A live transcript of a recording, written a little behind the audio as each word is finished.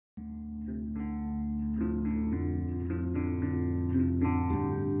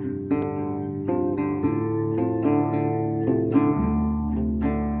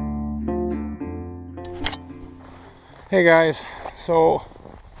Hey guys, so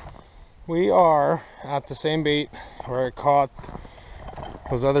we are at the same bait where I caught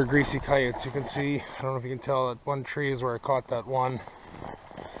those other greasy coyotes. You can see, I don't know if you can tell, that one tree is where I caught that one.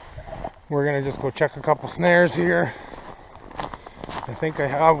 We're gonna just go check a couple snares here. I think I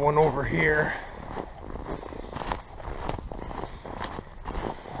have one over here.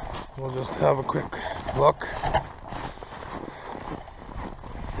 We'll just have a quick look.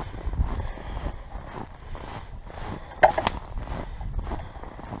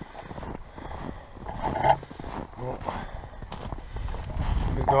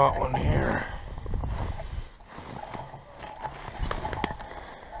 We got one here.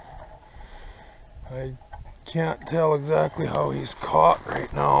 I can't tell exactly how he's caught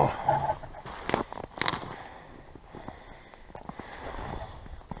right now.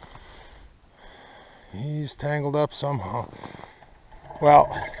 He's tangled up somehow. Well,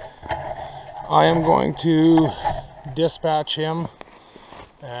 I am going to dispatch him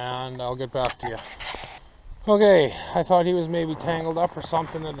and I'll get back to you. Okay, I thought he was maybe tangled up or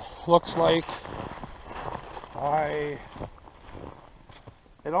something. It looks like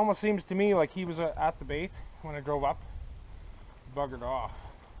it almost seems to me like he was at the bait when I drove up. Buggered off.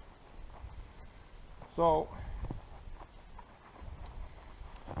 So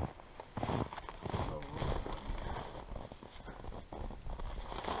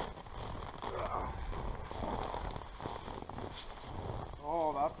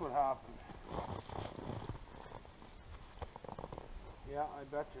oh, that's what happened. Yeah, I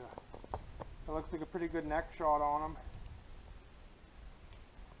bet you. It looks like a pretty good neck shot on him.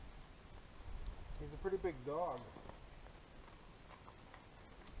 He's a pretty big dog.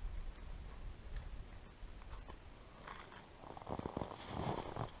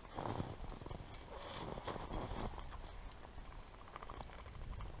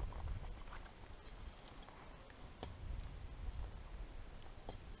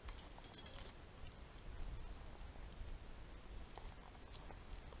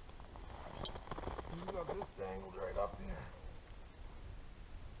 He's got this dangled right up here.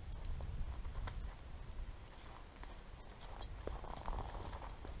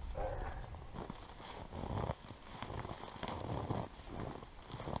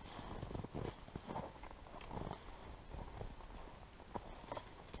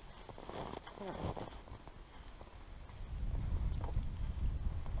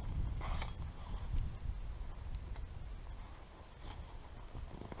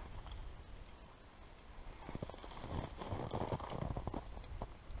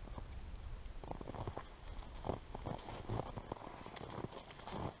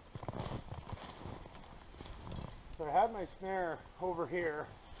 So I had my snare over here.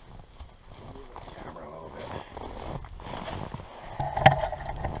 Move the camera a little bit.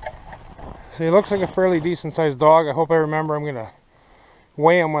 So he looks like a fairly decent sized dog. I hope I remember I'm gonna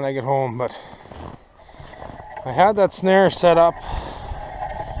weigh him when I get home, but I had that snare set up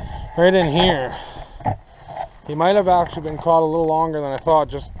right in here. He might have actually been caught a little longer than I thought,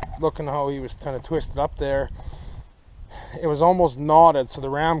 just looking how he was kind of twisted up there. It was almost knotted, so the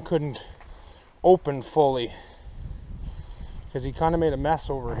ram couldn't open fully because he kind of made a mess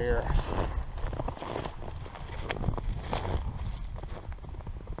over here.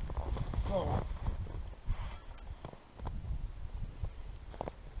 So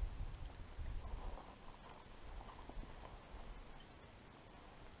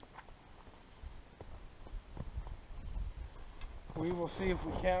we will see if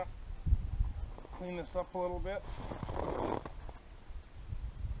we can't clean this up a little bit.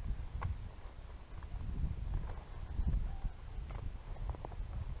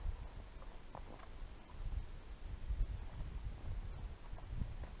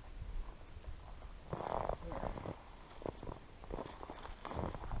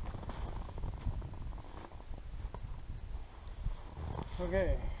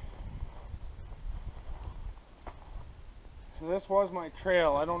 Okay, so this was my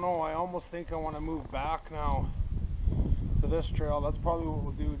trail. I don't know, I almost think I want to move back now to this trail. That's probably what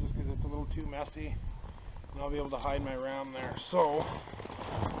we'll do, just because it's a little too messy and I'll be able to hide my ram there. So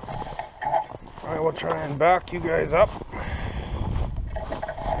I will try and back you guys up.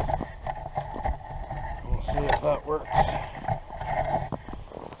 We'll see if that works.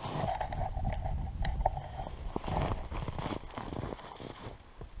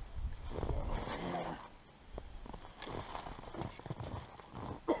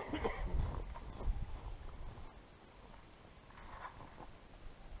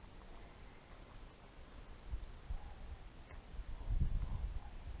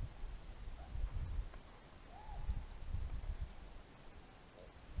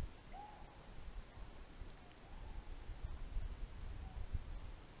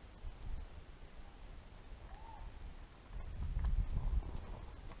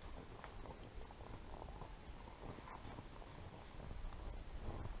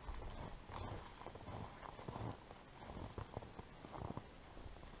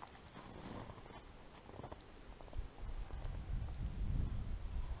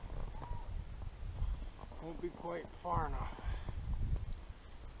 quite far enough.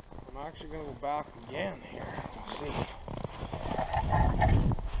 I'm actually going to go back again here. We'll see.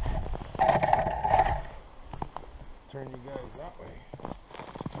 Turn you guys that way.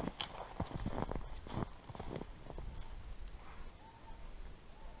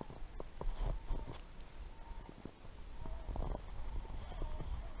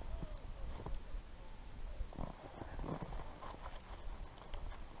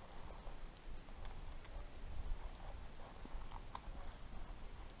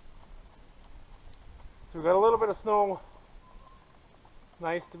 So we got a little bit of snow.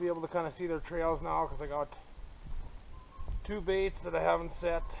 Nice to be able to kind of see their trails now, because I got 2 baits that I haven't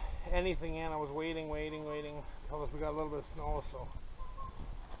set anything in. I was waiting until we got a little bit of snow. So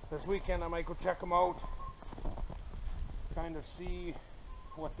this weekend I might go check them out, kind of see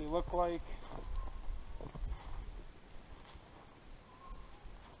what they look like.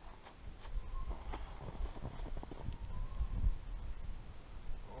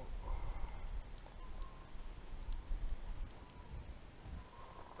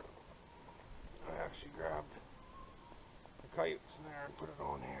 She grabbed the coyote snare and put it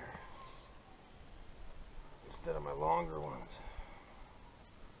on here instead of my longer ones.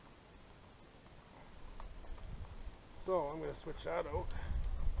 So I'm going to switch that out.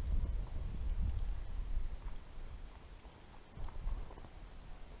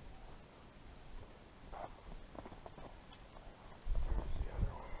 There's the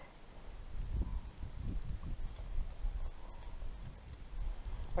other one.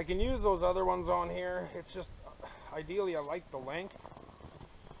 I can use those other ones on here. It's just, ideally I like the length.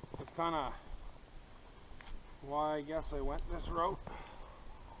 It's kind of why I guess I went this route.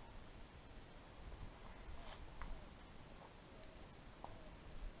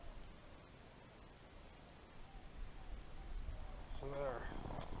 So there.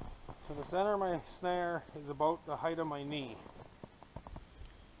 So the center of my snare is about the height of my knee.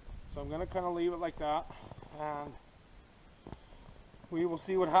 So I'm going to kind of leave it like that, and we will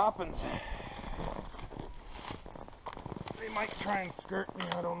see what happens. They might try and skirt me,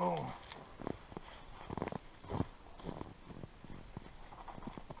 I don't know.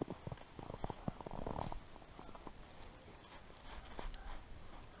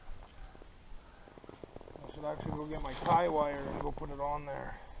 I should actually go get my tie wire and go put it on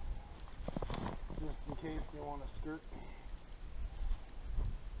there, just in case they want to skirt me.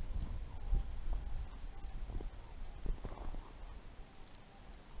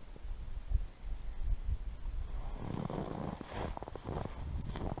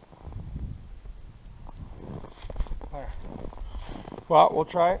 There. Well, we'll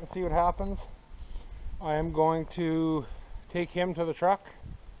try it and see what happens. I am going to take him to the truck,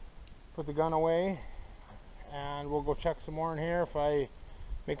 put the gun away, and we'll go check some more in here. If I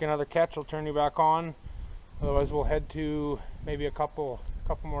make another catch, I'll turn you back on. Otherwise, we'll head to maybe a couple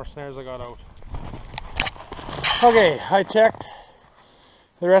more snares I got out. Okay, I checked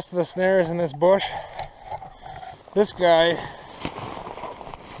the rest of the snares in this bush. This guy,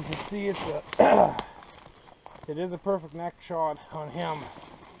 you can see it's a it is a perfect neck shot on him.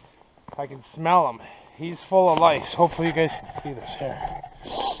 I can smell him. He's full of lice. Hopefully you guys can see this here.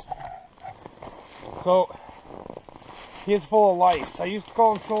 So he is full of lice. I used to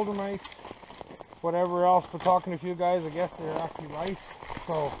call them shoulder mice, whatever else, but talking to a few guys, I guess they're actually lice.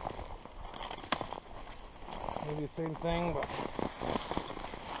 So maybe the same thing, but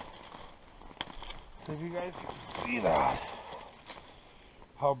so if you guys can see that,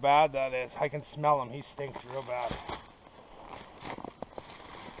 how bad that is. I can smell him. He stinks real bad.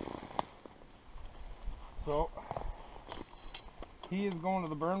 So he is going to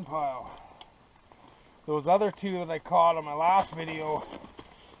the burn pile. Those other 2 that I caught on my last video,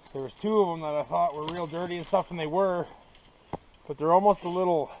 there was 2 of them that I thought were real dirty and stuff, and they were, but they're almost a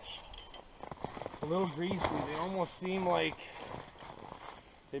little greasy. They almost seem like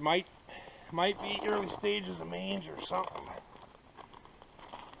they might be early stages of mange or something.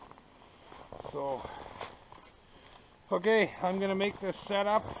 So, okay, I'm gonna make this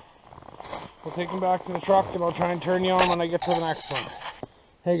setup. We'll take him back to the truck and I'll try and turn you on when I get to the next one.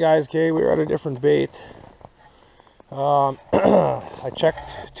 Hey guys, okay, we were at a different bait. I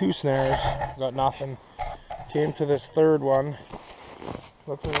checked 2 snares, got nothing. Came to this 3rd one.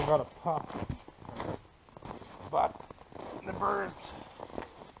 Looks like I got a pup. But the birds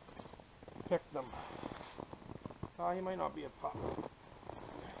picked them. Oh, he might not be a pup.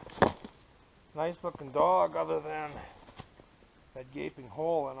 Nice looking dog, other than that gaping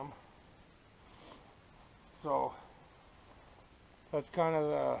hole in him. So that's kind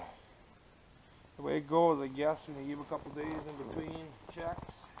of the way it goes, I guess, when you give a couple days in between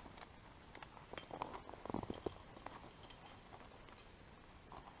checks.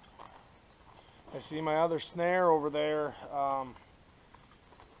 I see my other snare over there.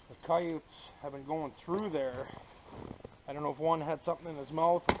 The coyotes have been going through there. I don't know if one had something in his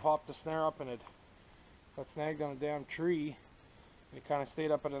mouth and popped the snare up and it got snagged on a damn tree. It kind of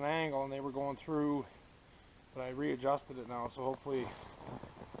stayed up at an angle and they were going through, but I readjusted it now, so hopefully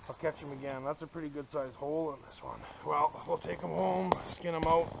I'll catch him again. That's a pretty good sized hole in this one. Well, we'll take him home, skin him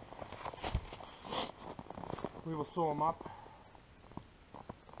out. We will sew him up.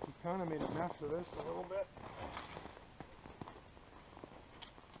 We kind of made a mess of this a little bit.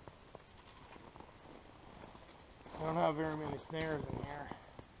 I don't have very many snares in here,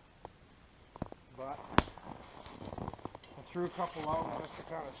 but I threw a couple out just to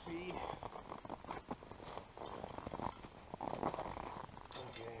kind of see.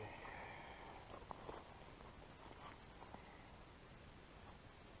 Okay.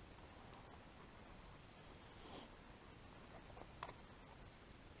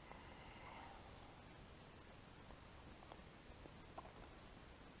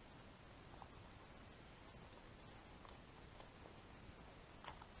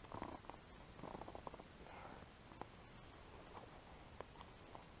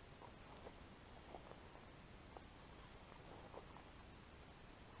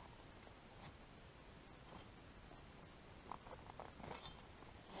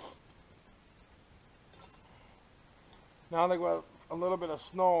 Now they got a little bit of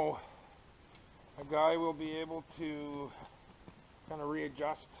snow, a guy will be able to kind of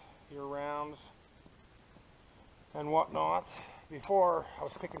readjust your rounds and whatnot. Before, I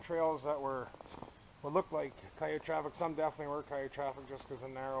was picking trails that were what looked like coyote traffic. Some definitely were coyote traffic just because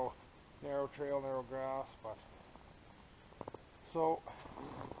of narrow trail, narrow grass. But so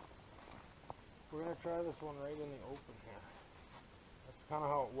we're gonna try this one right in the open here. That's kind of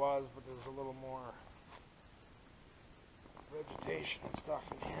how it was, but there's a little more vegetation and stuff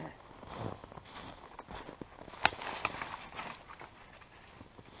in here.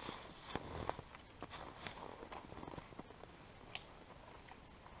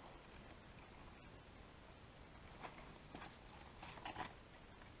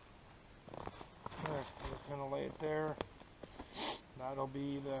 There, I'm just gonna lay it there. That'll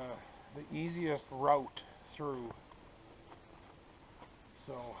be the easiest route through.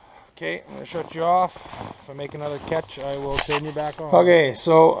 So, okay, I'm going to shut you off. If I make another catch, I will turn you back on. Okay,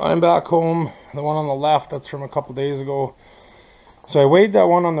 so I'm back home. The one on the left, that's from a couple days ago. So I weighed that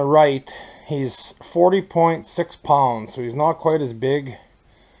one on the right. He's 40.6 pounds, so he's not quite as big,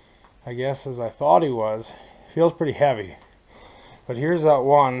 I guess, as I thought he was. Feels pretty heavy. But here's that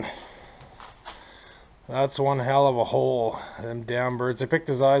one. That's one hell of a hole. Them damn birds. I picked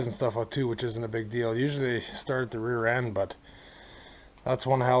his eyes and stuff out too, which isn't a big deal. Usually they start at the rear end, but that's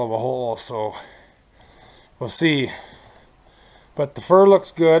one hell of a hole, so we'll see. But the fur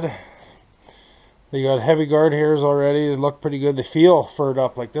looks good. They got heavy guard hairs already. They look pretty good. They feel furred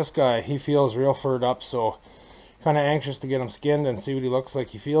up. Like this guy, he feels real furred up, so kind of anxious to get him skinned and see what he looks like.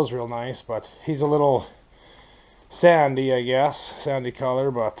 He feels real nice, but he's a little sandy, I guess. Sandy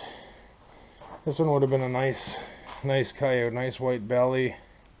color, but this one would have been a nice coyote, nice white belly.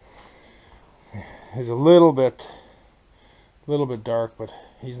 He's a little bit dark, but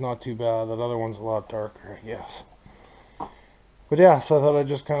he's not too bad. That other one's a lot darker, I guess. But yeah, so I thought I'd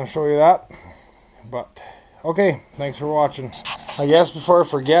just kind of show you that. But okay, thanks for watching. I guess before I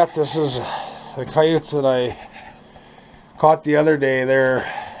forget, this is the coyotes that I caught the other day.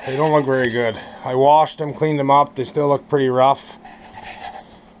 They don't look very good. I washed them, cleaned them up. They still look pretty rough.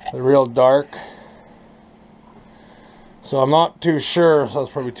 They're real dark. So I'm not too sure. So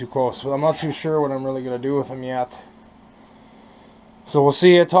that's probably too close. So I'm not too sure what I'm really going to do with them yet. So we'll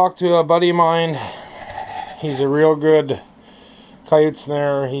see. I talked to a buddy of mine. He's a real good coyote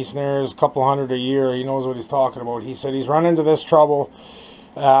snarer. He snares a couple hundred a year. He knows what he's talking about. He said he's run into this trouble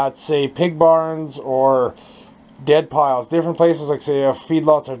at, say, pig barns or dead piles. Different places, like say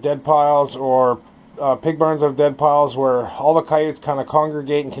feedlots have dead piles, or pig barns have dead piles where all the coyotes kind of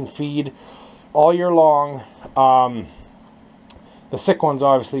congregate and can feed all year long. The sick ones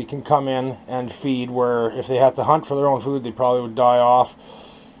obviously can come in and feed, where if they had to hunt for their own food, they probably would die off.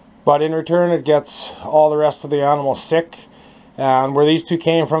 But in return, it gets all the rest of the animals sick. And where these two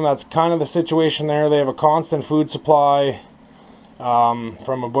came from, that's kind of the situation there. They have a constant food supply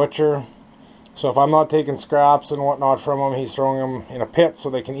from a butcher. So if I'm not taking scraps and whatnot from them, he's throwing them in a pit so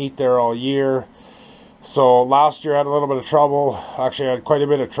they can eat there all year. So last year I had a little bit of trouble. Actually, I had quite a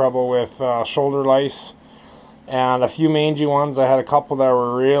bit of trouble with shoulder lice. And a few mangy ones. I had a couple that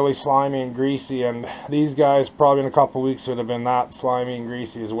were really slimy and greasy, and these guys probably in a couple weeks would have been that slimy and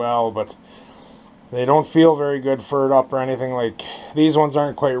greasy as well. But They don't feel very good furred up or anything. Like, these ones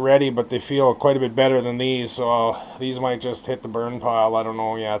aren't quite ready, but they feel quite a bit better than these, so these might just hit the burn pile. I don't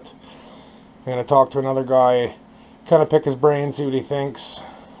know yet. I'm gonna talk to another guy, kind of pick his brain, see what he thinks.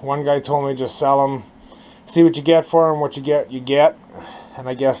 One guy told me just sell them, see what you get for them. What you get, you get. And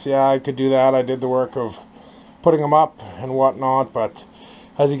I guess, yeah, I could do that. I did the work of putting them up and whatnot, but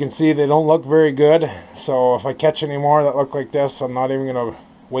as you can see, they don't look very good. So if I catch any more that look like this, I'm not even gonna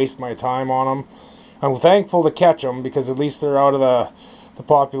waste my time on them. I'm thankful to catch them because at least they're out of the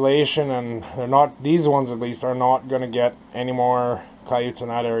population, and they're not, these ones at least are not going to get any more coyotes in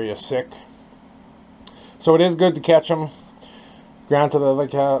that area sick. So it is good to catch them. Granted,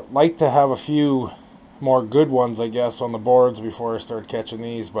 I'd like to have a few more good ones, I guess, on the boards before I start catching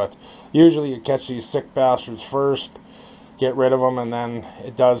these, but usually you catch these sick bastards first, get rid of them, and then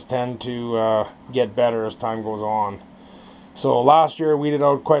it does tend to get better as time goes on. So last year I weeded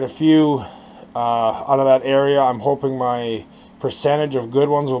out quite a few out of that area. I'm hoping my percentage of good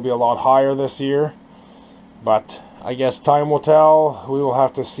ones will be a lot higher this year, but I guess time will tell. We will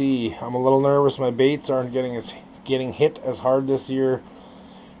have to see. I'm a little nervous. My baits aren't getting hit as hard this year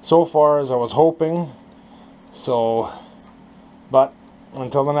so far as I was hoping. So, but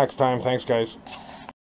until the next time, thanks guys.